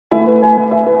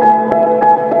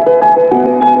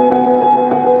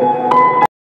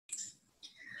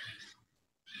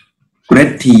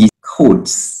Kratie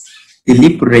courts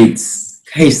deliberates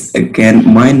case against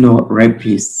minor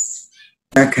rapists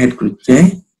ការខេត្តក្រចេះ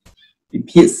ពិ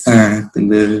ភាក្សាទៅ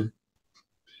លើ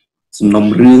សំណុំ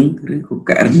រឿងឬក៏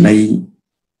ករណី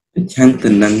ប្រឆាំងទៅ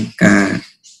នឹងការ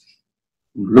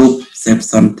លូបសេព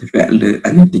សន្តិវៈលើអ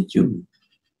និច្ចជន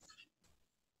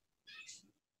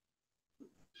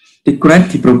The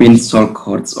Kratie Provincial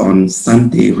Courts on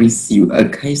Sunday received a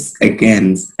case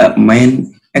against a man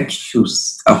accused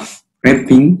of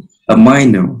raping a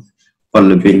minor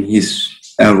following his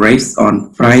arrest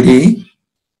on Friday,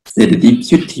 said the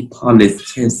deputy police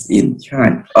chief in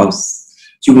charge of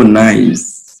juvenile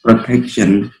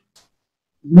protection,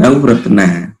 នៅរតនា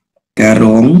ការរ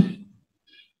ង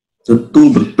ទទួល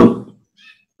បន្ទុក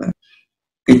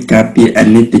កិច្ចការពារអ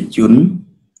និច្ចជន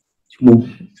ឈ្មោះ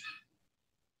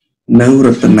នៅរ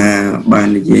តនាបាន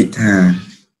និយាយថា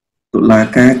តុលា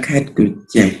ការខេត្តក្រ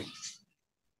ចេះ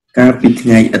កាលពីថ្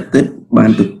ងៃអាទិត្យបា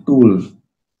នទទួល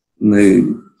នៅ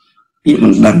ពាក្យប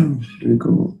ណ្ដឹងឬ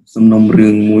ក៏សំណុំរឿ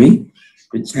ងមួយ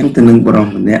ប្រឆាំងទៅនឹងបរិសុ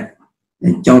ទ្ធម្នាក់ដែ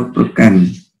លចោទប្រកាន់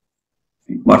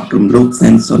ពីបទរំលោភសែ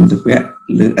នសន្តិវៈ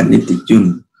លើអនិច្ចជន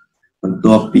បន្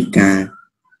ទាប់ពីការ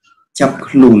ចាប់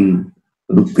ខ្លួន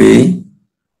រូបគេ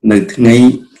នៅថ្ងៃ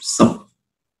សុក្រ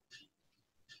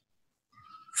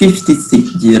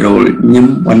 56-year-old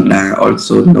Nyambanda,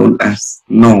 also known as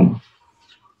Nom,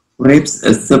 rapes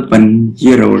a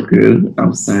 7-year-old girl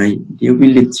outside their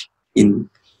village in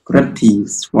Kratie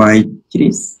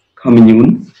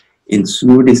Kimhun in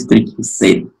Snow District, he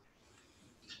said.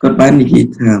 គាត់បាននិយាយ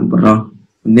ថាបរិសុទ្ធ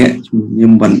ម្នាក់ឈ្មោះញឹ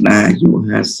មវណ្ដាអាយុ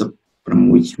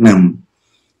56ឆ្នាំ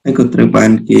ហើយក៏ត្រូវបា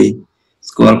នគេ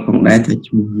ស្គាល់ផងដែរថា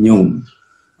ឈ្មោះញោម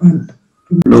បាន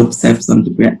រំលោភសេពសន្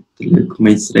តិវៈទៅលើក្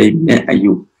មេងស្រីម្នាក់អា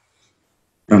យុ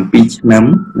7ឆ្នាំ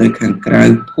នៅខាងក្រៅ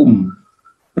ភូមិ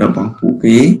របស់ពួក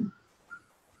គេ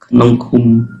ក្នុងឃុំ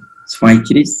ស្វាយ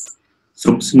ជ្រីសស្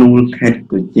រុកស្នូលខេត្ត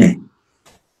ក្រចេះ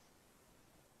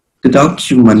The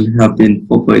documents have been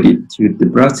forwarded to the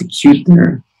prosecutor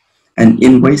and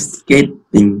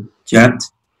investigating judge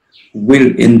will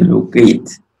interrogate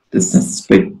the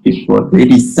suspect before they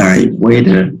decide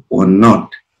whether or not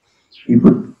he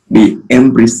would be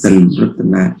imprisoned,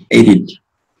 Ratana added.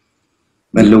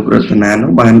 បាទលោករតនា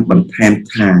នោះបានបន្ថែម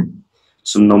ថា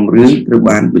សំណុំរឿងត្រូវ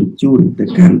បានបញ្ជូនទៅ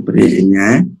កាន់ព្រះអាជ្ញា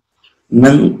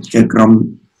និងជាក្រុម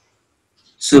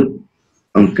ស៊ើប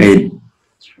អង្កេត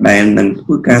ដែលនឹងធ្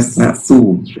វើការសាកសួរ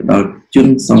ទៅដល់ជន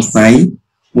សង្ស័យ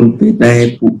មុនពេលដែល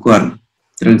ពួកគាត់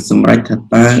ត្រូវសម្រេចថា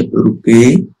តើរូបគេ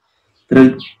ត្រូវ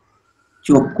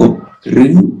ជាប់គុកឬ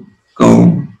ក៏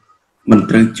មិន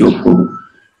ត្រូវជាប់គុក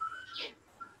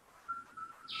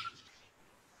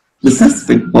The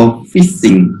suspect was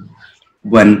fishing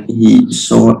when he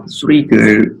saw 3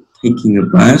 girls taking a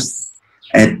bath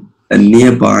at a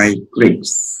nearby creek.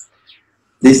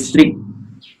 District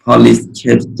Police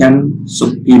Chief Chan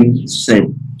Sukim said,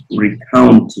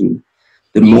 recounting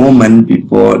the moment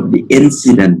before the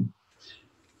incident.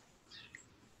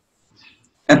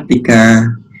 Atika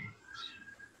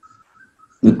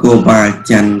Nukoba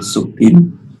Chan Sukim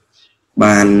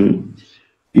Ban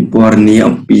Piporni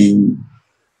of P.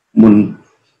 មុន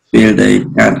ពេលដែល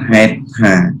កើតហេតុ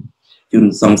ថាជន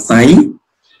សង្ស័យ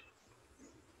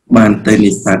បានទៅ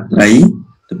នេសាទត្រី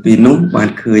ទៅពេលនោះបាន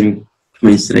ឃើញក្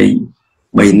មេងស្រី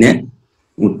3នាក់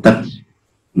ងូតទឹក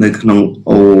នៅក្នុង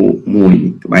អូមួយ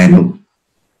ក្បែរនោះ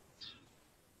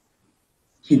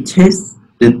He chased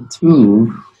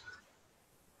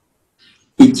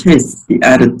the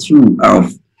other two out,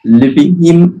 leaving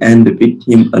him and the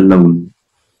victim alone.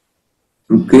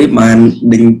 រូបគេបាន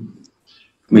ដេញ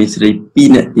មេស្រី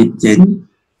2នាក់ទៀតចេញ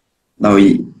ដោយ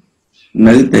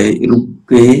នៅតែរូប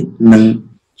គេនិង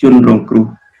ជនរងគ្រោះ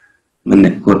ម្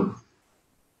នាក់គត់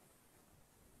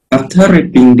After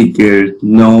raping the girl,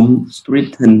 Nom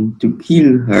threatened to kill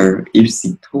her if she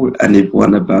told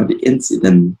anyone about the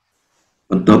incident.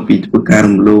 បន្ទាប់ពីធ្វើការ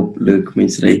រំលោភលើក្មេង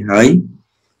ស្រីហើយ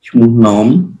ឈ្មោះ Nom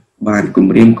បានគំ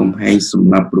រាមកំហែងសម្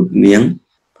លាប់រូបនាង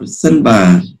ប្រសិនបើ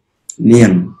នា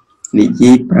ងនិ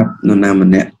យាយប្រាប់នរណាម្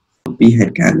នាក់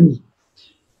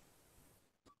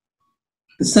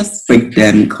The suspect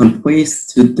then confessed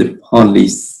to the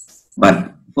police, but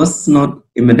was not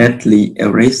immediately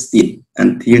arrested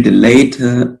until the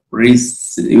later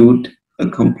received a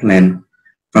complaint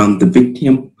from the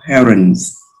victim's parents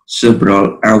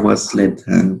several hours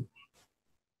later.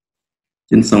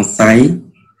 ជនសង្ស័យ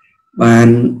បាន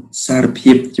សារ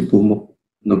ភាពចំពោះមុខ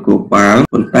នគរបាល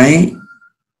ប៉ុន្តែ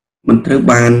មិនត្រូវ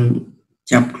បាន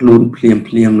ចាប់ខ្លួនភ្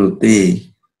លាមនោះទេ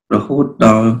រហូតដ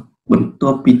ល់បន្ទា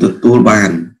ប់ពីទទួលបា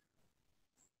ន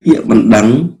ពាក្យបណ្ដឹង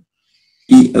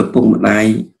ពីឪពុកម្ដាយ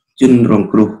ជនរង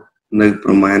គ្រោះនៅប្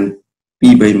រមាណ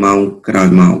 2-3 ម៉ោងក្រោយ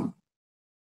មក